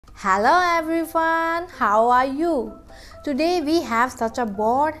Hello everyone, how are you? Today we have such a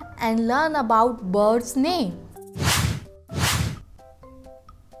board and learn about birds' name.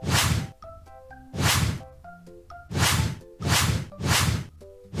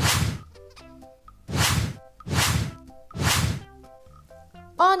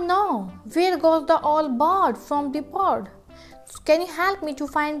 Oh no, where goes the all bird from the board? Can you help me to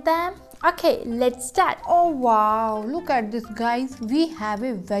find them? Okay, let's start. Oh wow, look at this guys. We have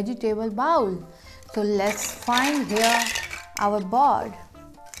a vegetable bowl. So let's find here our bird.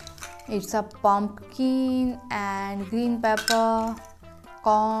 It's a pumpkin and green pepper,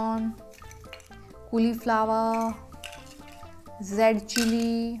 corn, cauliflower, red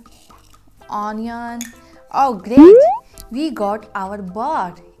chili, onion. Oh great, we got our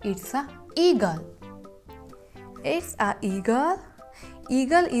bird. It's a eagle. It's a eagle.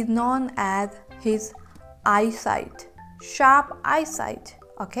 Eagle is known as his eyesight, sharp eyesight.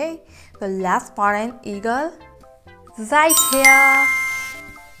 Okay, so let's spot an eagle right here.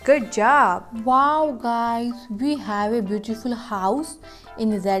 Good job. Wow guys, we have a beautiful house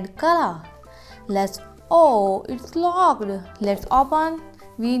in red color. Oh, it's locked. Let's open.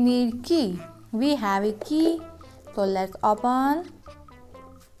 We need key. We have a key. So let's open.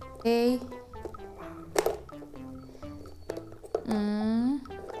 Okay.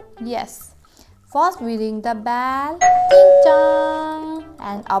 Yes. First we ring the bell, ding dong,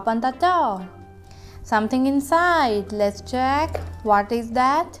 and open the door. Something inside. Let's check. What is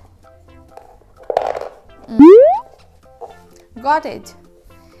that? Got it.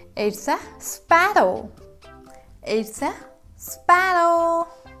 It's a sparrow. It's a sparrow.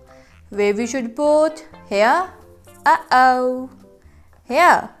 Where we should put? Here. Uh-oh.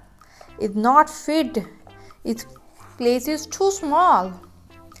 Here. It's not fit. Its place is too small.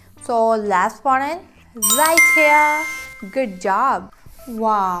 So let's put in right here. Good job.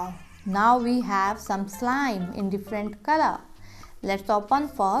 Wow. Now we have some slime in different color. Let's open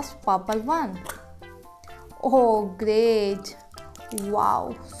first purple one. Oh great.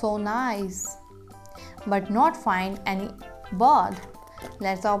 Wow, so nice. But not find any bird.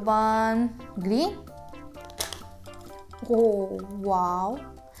 Let's open green. Oh wow.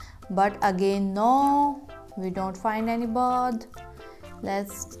 But again no. We don't find any bird.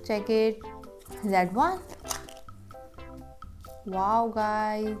 Let's check it. Red one. Wow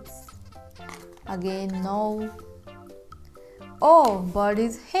guys. Again no. Oh, bird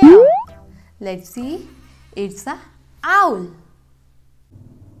is here. Let's see. It's a owl.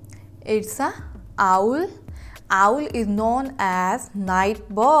 It's a owl. Owl is known as night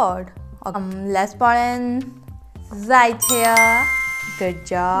bird. Let's put in right here. Good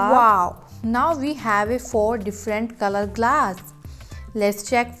job. Wow. Now we have a 4 different color glass. Let's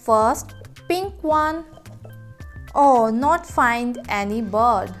check first pink one. Oh, not find any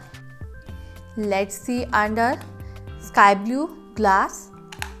bird. Let's see under sky blue glass.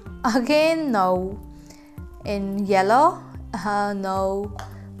 Again no. In yellow, no.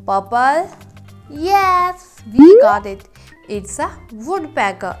 Purple, yes, we got it. It's a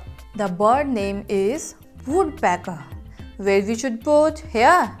woodpecker. The bird name is woodpecker. Where we should put?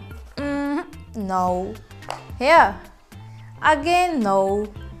 Here? No. Here? Again no.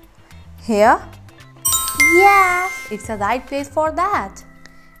 Here? Yes, it's a right place for that.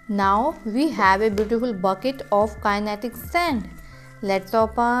 Now we have a beautiful bucket of kinetic sand. Let's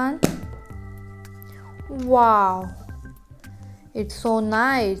open. Wow, it's so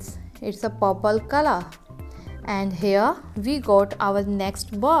nice. It's a purple color. And here we got our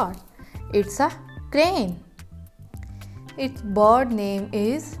next bird. It's a crane. Its bird name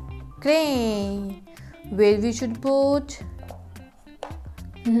is crane. Where we should put?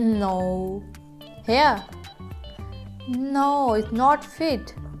 No. Here? No, it's not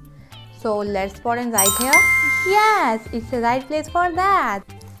fit. So let's put in right here. Yes, it's the right place for that.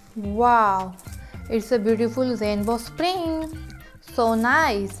 Wow, it's a beautiful rainbow spring. So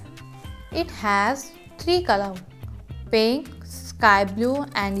nice. It has 3 colors: pink, sky blue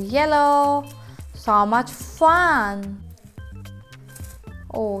and yellow. So much fun.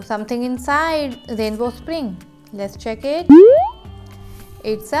 Oh, something inside rainbow spring. Let's check it.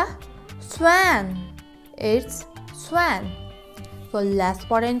 It's a swan. It's swan. So let's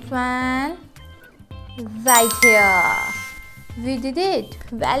put in swan right here. We did it.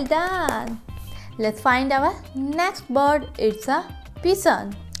 Well done. Let's find our next bird. It's a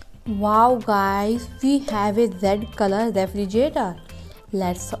pigeon. Wow guys, we have a red color refrigerator.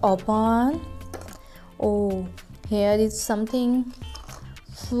 Let's open. Oh, here is something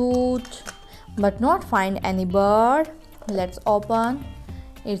fruit, but not find any bird. Let's open.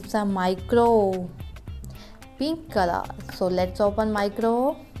 It's a micro pink color. So let's open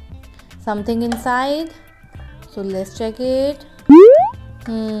micro. something inside. So let's check it.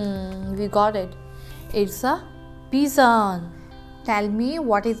 We got it. It's a pigeon. Tell me,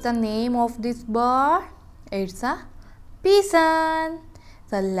 what is the name of this bird? It's a pigeon.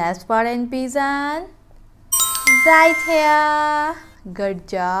 So let's spot in pigeon. Right here. Good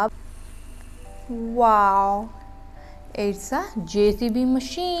job. Wow. It's a JCB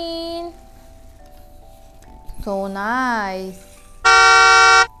machine. So nice.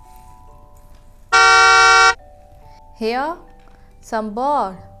 Here, some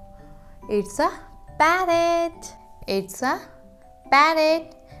bird. It's a parrot. It's a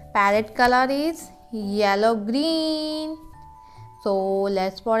parrot. Parrot color is yellow green. So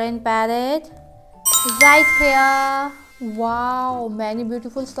let's put in parrot right here. Wow, many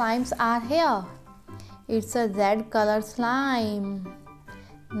beautiful slimes are here. It's a red color slime.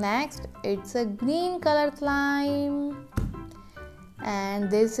 Next, it's a green color slime.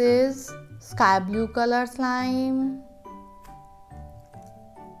 And this is sky blue color slime,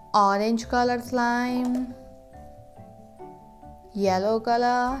 orange color slime, yellow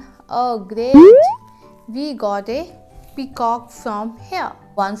color. Oh great, we got a peacock from here.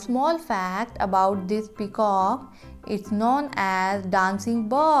 One small fact about this peacock, it's known as dancing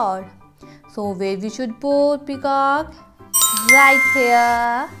bird. So where we should put peacock? Right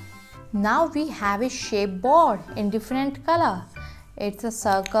here. Now we have a shape board in different color. It's a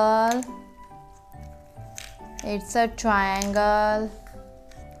circle, it's a triangle,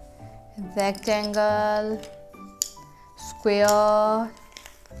 rectangle, square.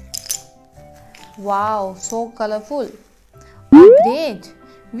 Wow, so colorful. Oh great,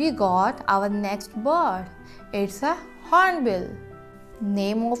 we got our next bird. It's a hornbill.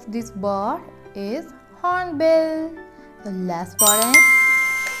 Name of this bird is hornbill. The last one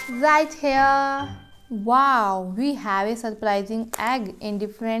right here. Wow, we have a surprising egg in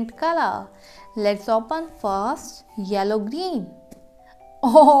different color. Let's open first yellow green.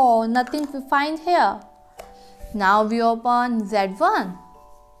 Oh, nothing we find here. Now we open Z1.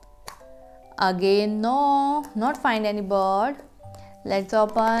 Again no, not find any bird. Let's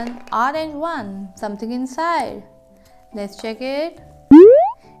open orange one, something inside. Let's check it.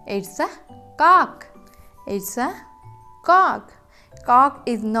 It's a cock. It's a cock. Cock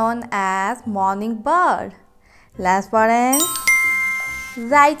is known as morning bird. Last one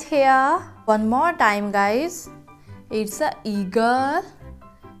right here. One more time guys. It's a eagle,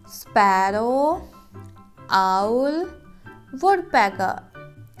 sparrow, owl, woodpecker,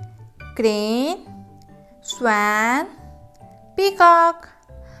 crane, swan, peacock,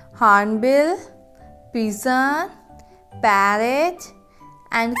 hornbill, pigeon, parrot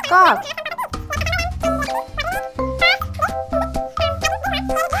and cock.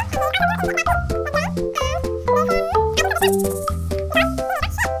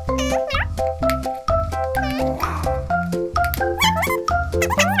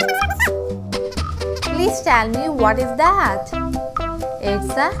 Please tell me, what is that?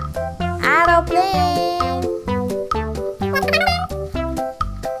 It's an aeroplane.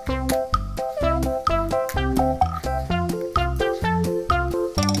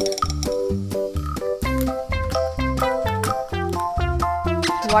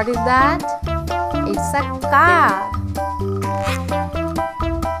 What is that? It's a car.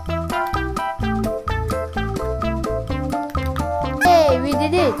 Hey, we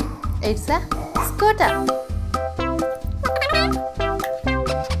did it. It's a scooter.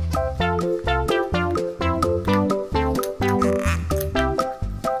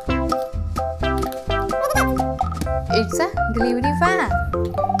 It's a delivery van.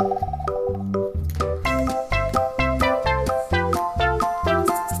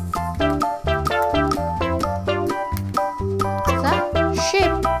 It's a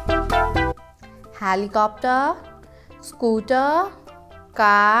ship. Helicopter, scooter,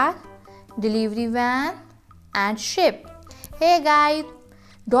 car, delivery van and ship. Hey guys,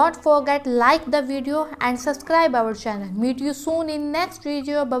 don't forget like the video and subscribe our channel. Meet you soon in next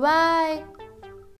video. Bye bye.